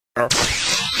Is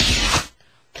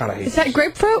that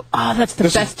grapefruit? Oh, that's the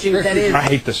best juice. That is. I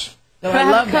hate this. No, I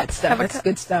love that stuff. That's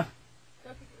good stuff.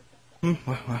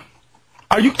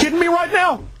 Are you kidding me right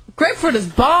now? Grapefruit is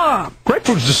bomb.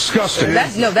 Grapefruit's disgusting.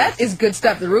 That is good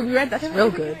stuff. The ruby red, that's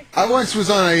real good. I once was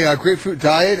on a grapefruit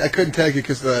diet. I couldn't take it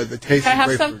because the taste of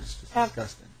grapefruit is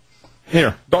disgusting.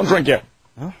 Here, don't drink yet.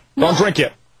 Huh? Don't drink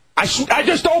yet. I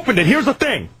just opened it. Here's the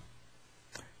thing.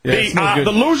 Yeah,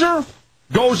 the loser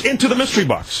goes into the mystery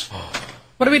box.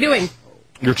 What are we doing?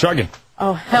 You're chugging.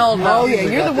 Oh, hell no. Oh, yeah,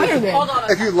 you're the winner then. Hold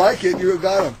on. If you like it, you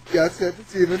got him. Yeah, that's it.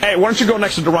 It's even. Hey, why don't you go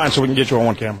next to DuRyan so we can get you on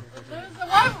one camera?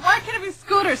 Why can't it be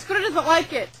Scooter? Scooter doesn't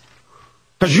like it.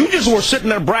 Because you just were sitting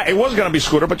there bragging. It was going to be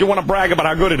Scooter, but you want to brag about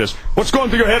how good it is. What's going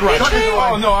through your head right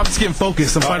now? Oh, no, I'm just getting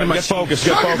focused. I'm finding my... Get focused.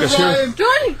 Get focused.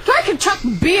 DuRyan can chuck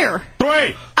beer.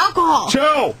 3, alcohol.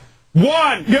 2,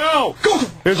 1, go.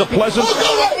 Here's a pleasant... Here's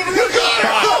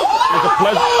a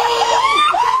pleasant...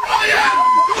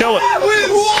 Kill it.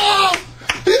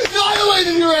 He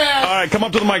annihilated your ass. All right, come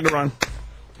up to the mic, DuRyan.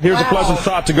 Here's a pleasant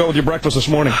thought to go with your breakfast this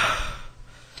morning.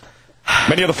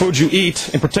 Many of the foods you eat,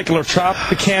 in particular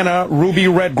Tropicana Ruby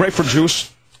Red Grapefruit juice,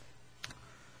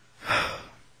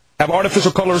 have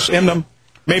artificial colors in them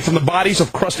made from the bodies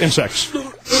of crust insects.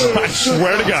 I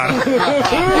swear to God.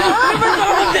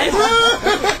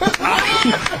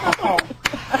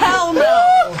 Hell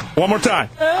no. One more time.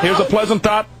 Here's a pleasant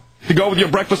thought to go with your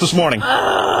breakfast this morning.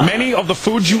 Many of the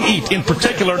foods you eat, in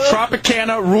particular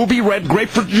Tropicana Ruby Red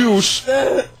Grapefruit juice,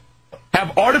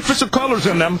 have artificial colors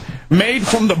in them made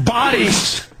from the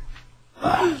bodies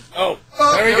there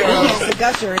we go.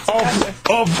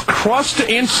 of crust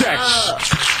insects.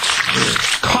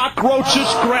 Cockroaches,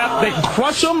 they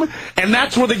crush them, and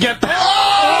that's where they get the...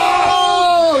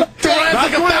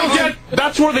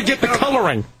 That's where they get the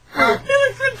coloring.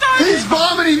 He's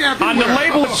vomiting everywhere. On the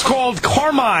label, it's called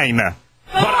carmine.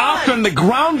 But often the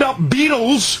ground-up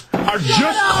beetles are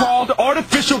just called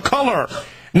artificial color.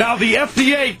 Now, the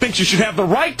FDA thinks you should have the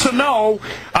right to know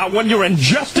when you're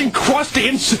ingesting crust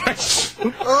insects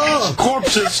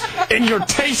corpses in your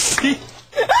tasty...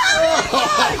 A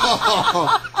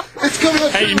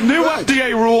new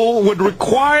FDA rule would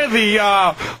require the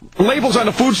labels on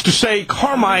the foods to say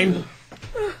carmine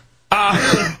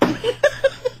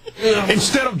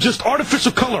instead of just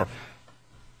artificial color.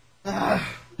 The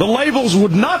labels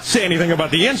would not say anything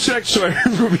about the insects, so it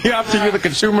would be up to you, the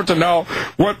consumer, to know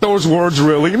what those words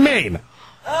really mean.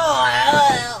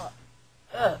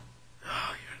 You're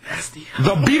nasty.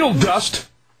 The beetle dust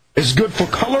is good for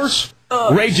colors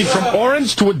ranging from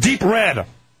orange to a deep red.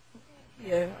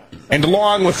 Yeah. And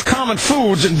along with common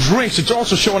foods and drinks, it's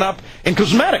also showing up in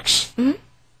cosmetics.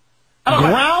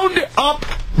 Ground up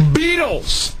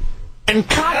beetles and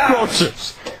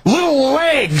cockroaches. Little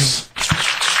legs.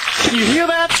 Can you hear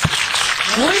that?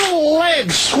 Little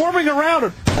legs swarming around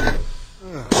it.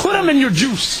 Put them in your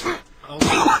juice.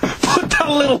 Put the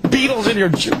little beetles in your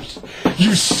juice.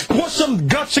 You squish some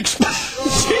guts explode.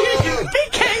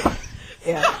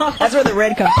 Yeah, that's where the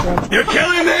red comes from. You're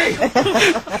killing me!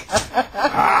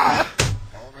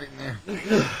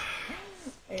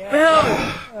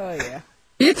 Oh, yeah.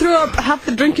 You threw up half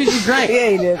the drink you drank. Yeah,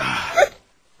 you did.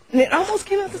 And it almost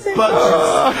came out the same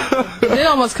color. It did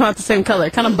almost come out the same color.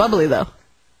 Kind of bubbly, though.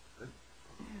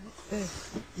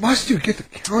 Must you get the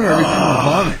counter every time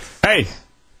you vomit? Hey!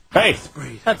 Hey!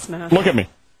 That's not. Look at me.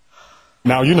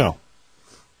 Now you know.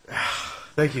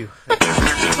 Thank you.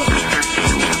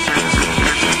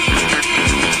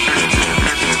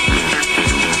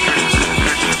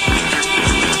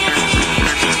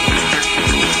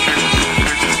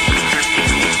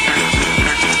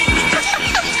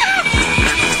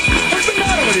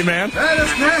 Man. That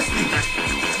is nasty.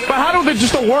 But how do they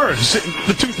just the words?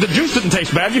 The juice didn't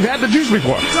taste bad. You've had the juice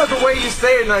before. It's not the way you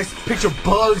say it, and I picture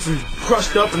bugs and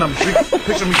crushed up, and I'm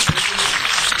picturing me.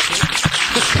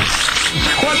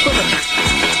 Question.